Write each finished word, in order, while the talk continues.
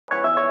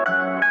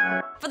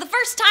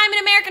first time in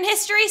American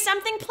history,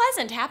 something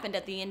pleasant happened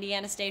at the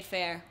Indiana State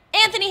Fair.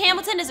 Anthony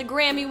Hamilton is a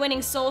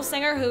Grammy-winning soul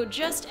singer who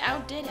just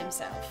outdid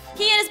himself.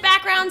 He and his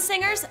background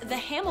singers, the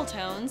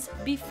Hamiltones,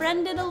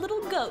 befriended a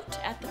little goat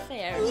at the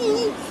fair.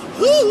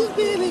 Who's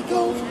Billy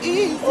Goat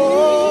is it?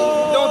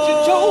 Don't you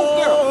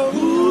joke, girl.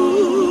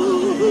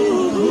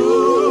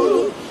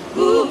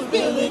 Who's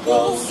Billy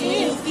Goat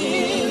is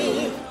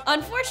it?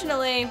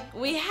 Unfortunately,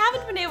 we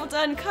haven't been able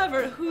to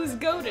uncover whose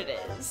goat it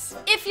is.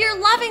 If you're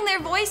loving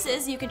their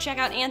voices, you can check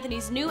out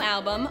Anthony's new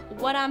album,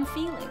 What I'm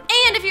Feeling.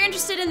 And if you're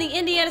interested in the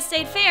Indiana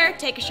State Fair,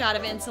 take a shot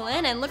of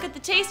insulin and look at the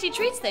tasty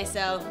treats they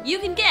sell. You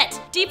can get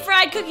deep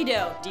fried cookie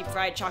dough, deep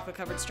fried chocolate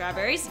covered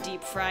strawberries,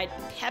 deep fried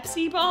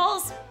Pepsi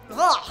balls,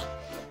 ugh,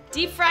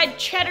 deep fried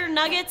cheddar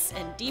nuggets,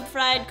 and deep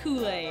fried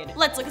Kool-Aid.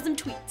 Let's look at some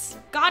tweets.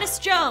 Goddess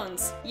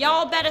Jones,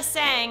 y'all better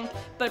sang,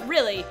 but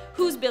really,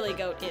 whose Billy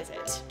Goat is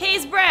it?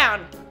 Hayes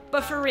Brown,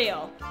 but for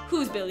real,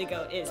 whose Billy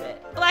Goat is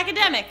it?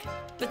 Blackademic,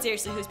 but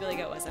seriously, whose Billy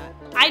Goat was that?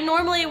 I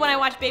normally, when I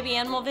watch baby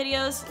animal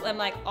videos, I'm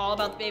like all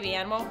about the baby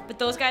animal, but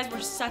those guys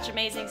were such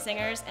amazing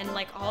singers and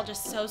like all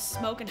just so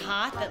smoking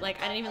hot that like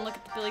I didn't even look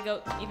at the Billy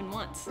Goat even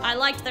once. I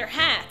liked their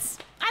hats.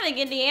 I think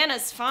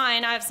Indiana's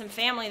fine. I have some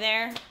family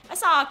there. I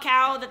saw a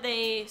cow that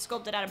they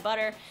sculpted out of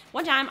butter.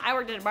 One time I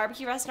worked at a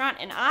barbecue restaurant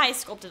and I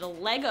sculpted a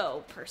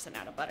Lego person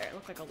out of butter. It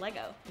looked like a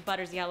Lego.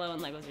 Butter's yellow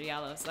and Legos are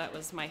yellow, so that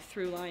was my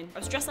through line. I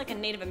was dressed like a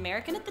Native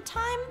American at the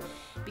time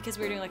because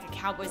we were doing like a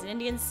Cowboys and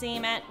Indians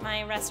theme at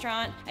my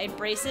restaurant. I had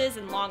braces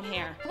and long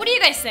hair. What do you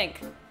guys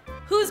think?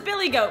 Whose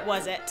Billy Goat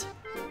was it?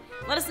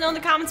 Let us know in the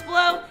comments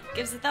below.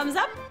 Give us a thumbs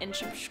up and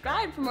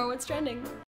subscribe for more What's Trending.